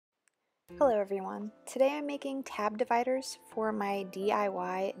Hello everyone. Today I'm making tab dividers for my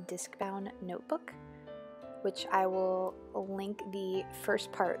DIY Discbound notebook, which I will link the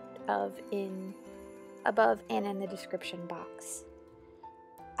first part of above and in the description box.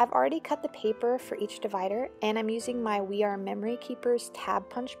 I've already cut the paper for each divider and I'm using my We Are Memory Keepers tab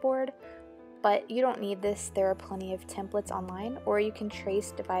punch board, but you don't need this. There are plenty of templates online, or you can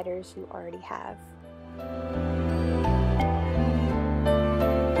trace dividers you already have.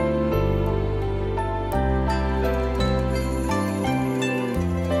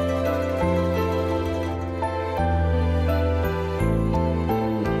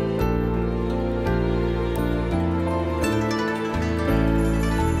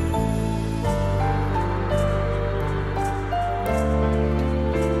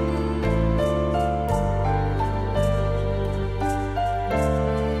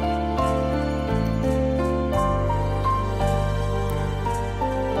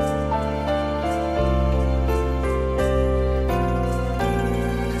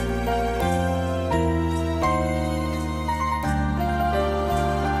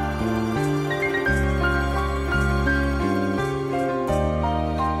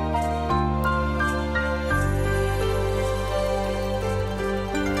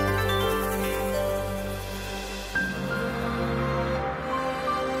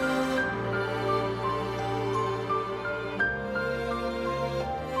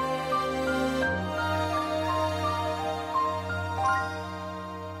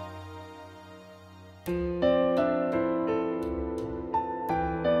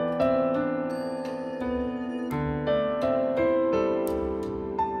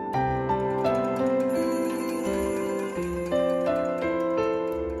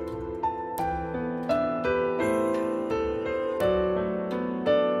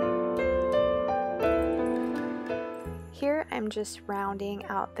 Here I'm just rounding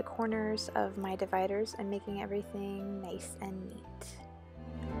out the corners of my dividers and making everything nice and neat.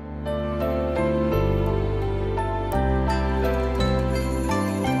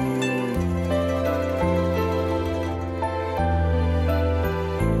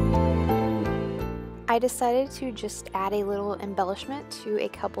 I decided to just add a little embellishment to a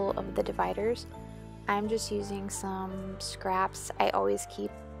couple of the dividers. I'm just using some scraps. I always keep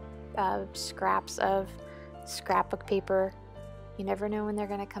scraps of scrapbook paper. You never know when they're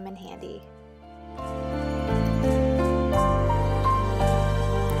going to come in handy.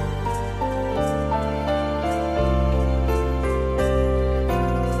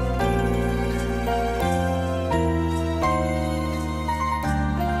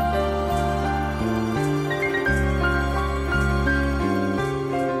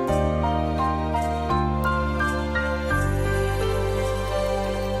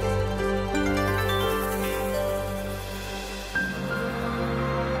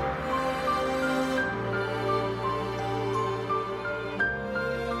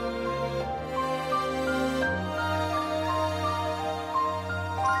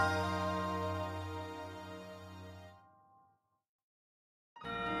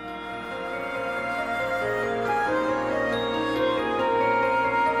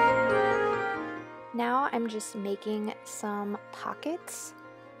 Now I'm just making some pockets,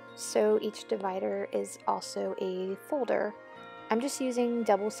 so each divider is also a folder. I'm just using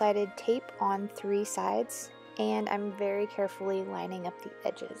double-sided tape on 3 sides, and I'm very carefully lining up the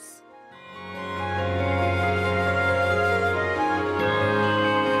edges.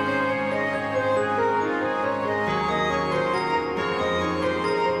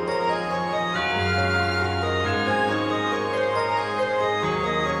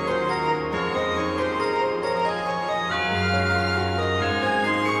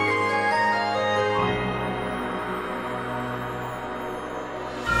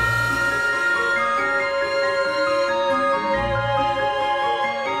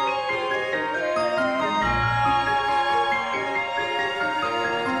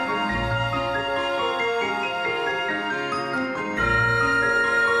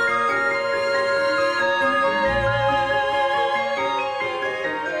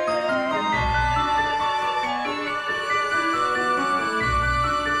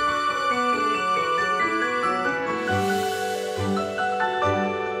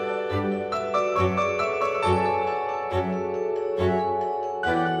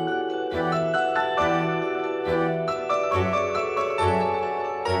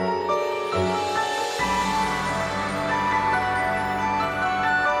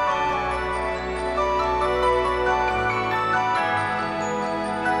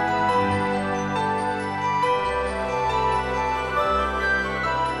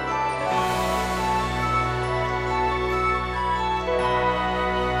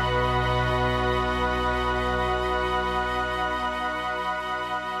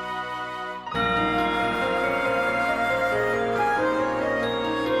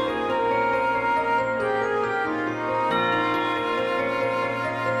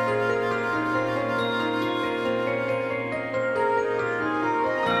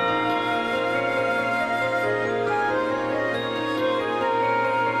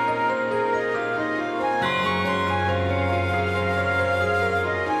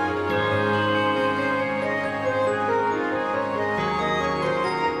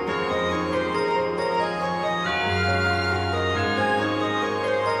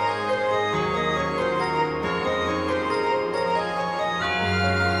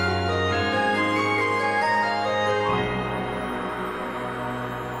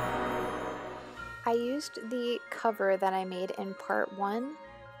 used the cover that I made in part 1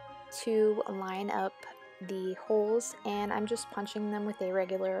 to line up the holes, and I'm just punching them with a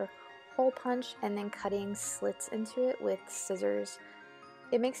regular hole punch and then cutting slits into it with scissors.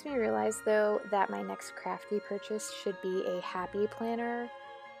 It makes me realize though that my next crafty purchase should be a happy planner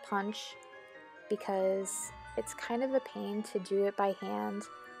punch, because it's kind of a pain to do it by hand,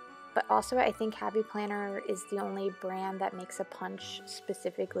 but also I think Happy Planner is the only brand that makes a punch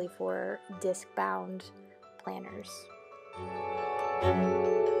specifically for disc-bound planners.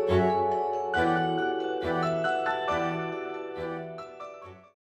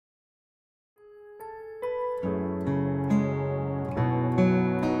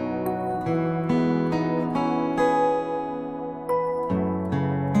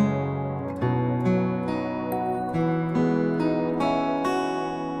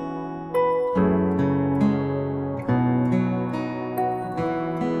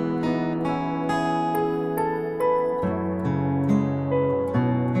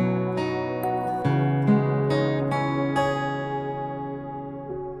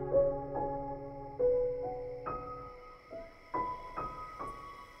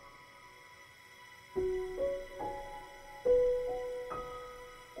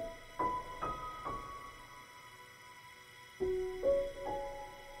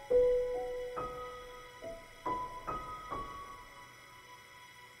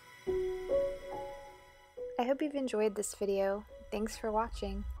 I hope you've enjoyed this video. Thanks for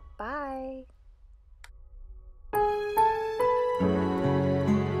watching. Bye!